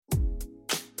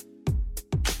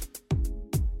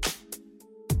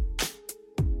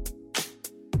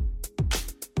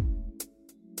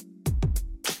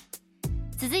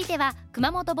続いては熊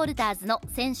本ボルターズの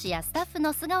選手やスタッフ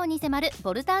の素顔に迫る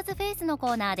ボルターズフェイスのコ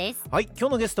ーナーです。はい、今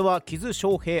日のゲストは岐津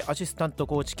将平アシスタント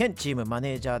コーチ兼チームマ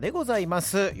ネージャーでございま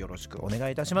す。よろしくお願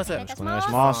いいたします。お願いいたします。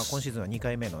お願いします。今シーズンは2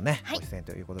回目のね、はい、ご出演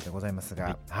ということでございます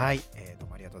が、はい、どう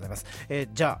もありがとうございます。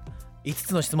じゃあ5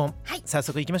つの質問、はい、早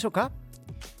速いきましょうか。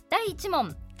第1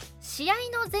問、試合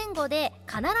の前後で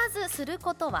必ずする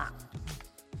ことは？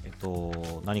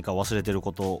何か忘れてる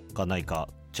ことがないか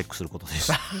チェックすることで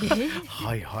す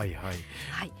はいはいはい、は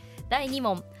い、第2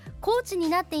問、コーチに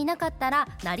なっていなかったら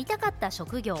なりたかった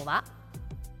職業は？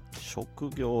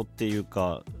職業っていう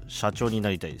か社長に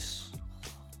なりたいです。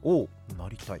お、な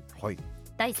りたい、はい。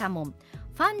第3問、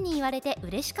ファンに言われて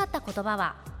嬉しかった言葉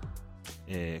は？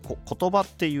言葉っ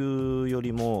ていうよ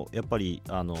りもやっぱり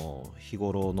日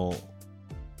頃の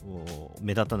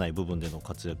目立たない部分での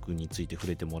活躍について触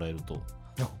れてもらえると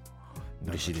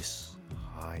嬉しいです。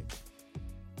はい。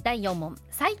第4問、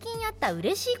最近あった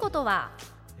嬉しいことは？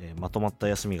まとまった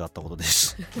休みがあったことで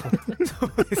すそ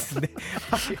うですね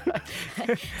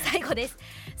最後です。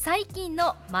最近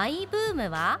のマイブー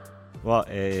ムは？バンク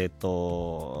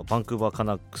ーバーカ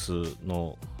ナックス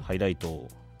のハイライトを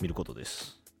見ることで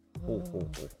す。ほうほうほう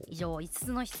ほう。以上5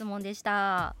つの質問でし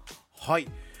た。はい、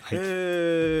はい。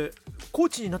コー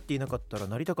チになっていなかったら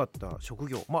なりたかった職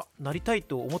業、なりたい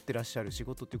と思ってらっしゃる仕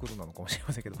事ということなのかもしれ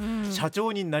ませんけど、社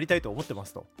長になりたいと思ってま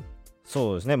すと。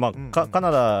そうですね、カナ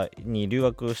ダに留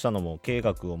学したのも経営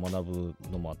学を学ぶ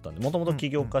のもあったんで、もともと起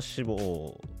業家志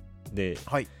望で、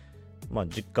はい、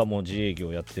実家も自営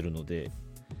業やってるので、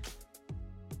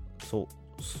そ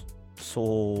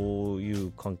うい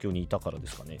う環境にいたからで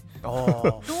すかね。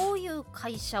どういう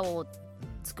会社を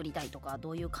作りたいとか、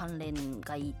どういう関連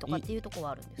がいいとかっていうところ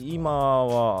はあるんですか？今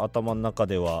は頭の中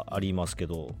ではありますけ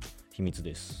ど秘密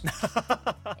です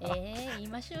言い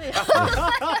ましょうよ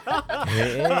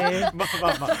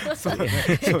そうね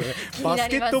バス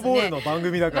ケットボールの番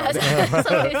組だからねそ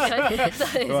うで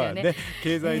すよね、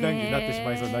経済談義になってし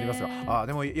まいそうになりますが、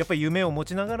でもやっぱり夢を持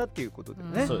ちながらっていうことで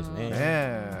ね、そうですね、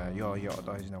いや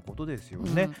大事なことですよ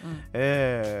ね、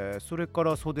それか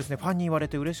らそうですね、ファンに言われ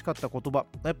て嬉しかった言葉、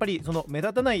やっぱりその目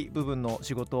立たない部分の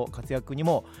仕事活躍に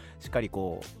もしっかり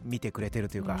こう見てくれてる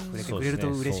というか、触れてくれると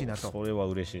嬉しいなと。それは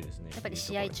嬉しいですね。やっぱり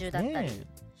試合中だったり、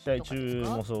試合中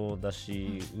もそうだ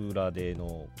し、裏で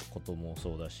のことも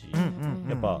そうだし、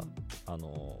やっぱ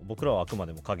僕らはあくま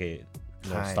でも影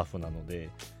のスタッフなので、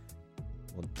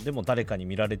でも誰かに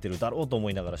見られてるだろうと思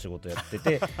いながら仕事やって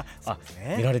て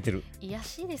見られてる、癒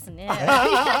しいですねや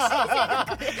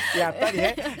っぱり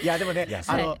ね。いやでもね、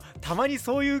たまに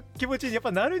そういう気持ちにやっ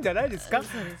ぱなるんじゃないですか。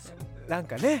なん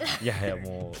かね、いや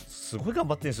もうすごい頑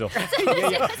張ってるんですよ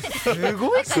いやす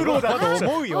ごい苦労だと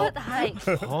思うよ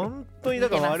本当に。だ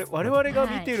から我々が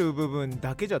見てる部分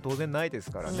だけじゃ当然ないです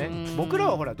からね。僕ら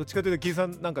はほらどっちかというとキウさ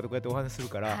んなんかとこうやってお話しする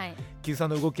から、キウさ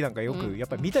んの動きなんかよくやっ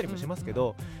ぱり見たりもしますけ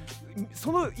ど、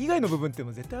その以外の部分って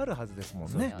も絶対あるはずですも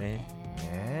んね。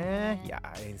いや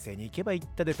遠征に行けば行っ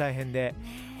たで大変で、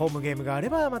ホームゲームがあれ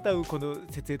ばまたこの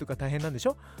設営とか大変なんでし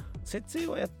ょ。設営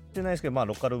はやってないですけど、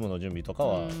ロッカールームの準備とか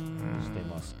はして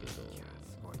ますけど。す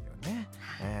ごいよね。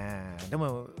で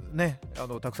もね、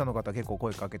たくさんの方結構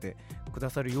声かけてく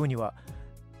ださるようには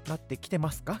なってきて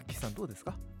ますか。岸さんどうです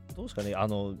か。どうですかね。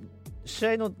試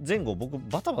合の前後僕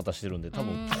バタバタしてるんで多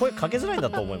分声かけづらいんだ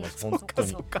と思います本当に。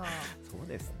そう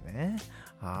ですね。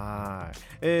は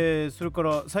い、それか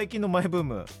ら最近のマイブー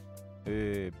ム、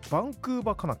バンクー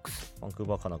バーカナックスっ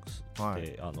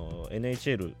て、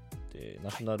NHL ってナ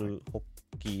ショナルホッ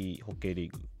ケーリ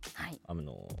ーグ、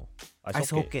アイ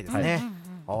スホッケーですね。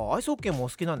アイスホッケーもお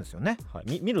好きなんですよね。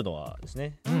見るのはです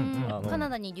ね、カナ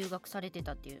ダに留学されて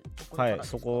たっていうところからで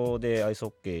すか。そこでアイスホ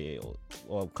ッケー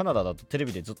をカナダだとテレ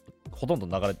ビでほとんど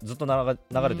ずっと流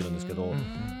れてるんですけど、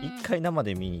一回生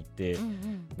で見に行って、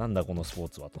なんだこのスポー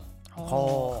ツはと、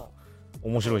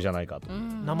面白いじゃないかと、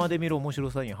生で見る面白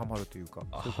さにはまるというか。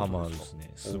はまるです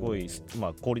ね。すごい、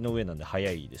氷の上なんで速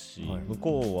いですし、向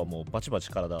こうはもうバチバチ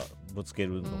体ぶつけ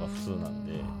るのが普通なん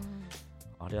で、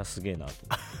あれはすげえなと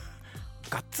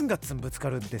ガッツンガッツンぶつか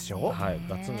るんでしょ。ガ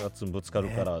ッツンガッツンぶつかる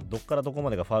から、どっからどこま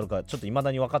でがファウルかちょっと未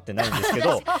だに分かってないんですけ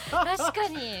ど確か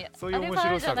にそういう面白さがあ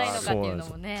る。あれファウルじゃないのかっていうの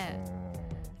もね。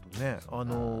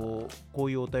こ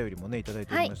ういうお便りもねいただい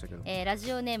ておりましたけど、ラ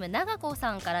ジオネーム長子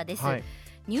さんからです。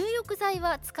入浴剤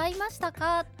は使いました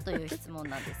かという質問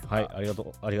なんですが。ありがと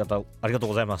う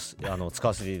ございます。使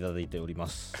わせていただいておりま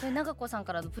す。これ長子さん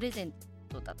からのプレゼン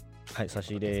トだ。差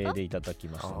し入れでいただき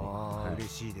ましたね。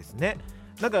嬉しいですね。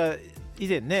なんか以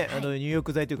前ね、入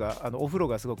浴剤というかお風呂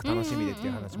がすごく楽しみでってい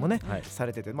う話もね、さ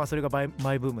れてて、それがマ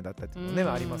イブームだったっていうのもね、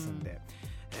ありますんで、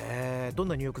どん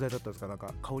な入浴剤だったんですか？なん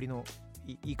か香りの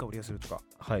いい香りがするとか。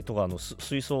はいとか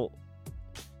水素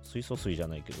水じゃ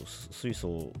ないけど水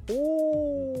素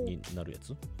になるや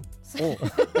つ。面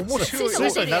白い。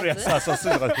水素になるやつ。そう水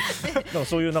素がなんか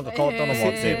そういうなんか変わったのもあ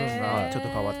って、成分がちょっと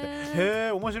変わって、へ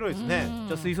え面白いですね。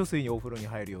じゃあ水素水にお風呂に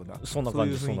入るようなそんな感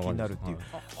じ、そういう雰囲気になるっていう。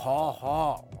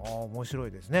はあ面白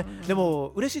いですね。でも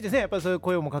嬉しいですね。やっぱりそういう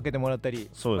声をもかけてもらったり、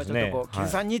そうですね。キズ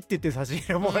さんにって言って差し入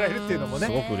れをもらえるっていうのもね。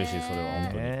すごく嬉しいそれは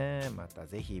本当に。また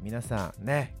ぜひ皆さん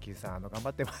ね、キズさん頑張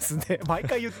ってますんで、毎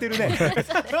回言ってるね。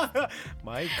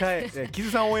毎回キ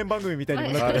ズさん応援番組みたい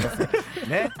にもなってます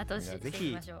ね。ぜ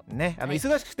ひね、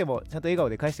忙しくてもちゃんと笑顔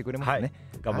で返してくれますね。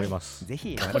頑張ります。ぜ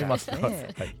ひ頑張りますね。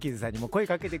キズさんにも声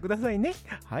かけてくださいね。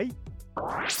はい。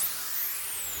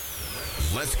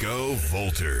Let's go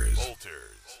Voltors.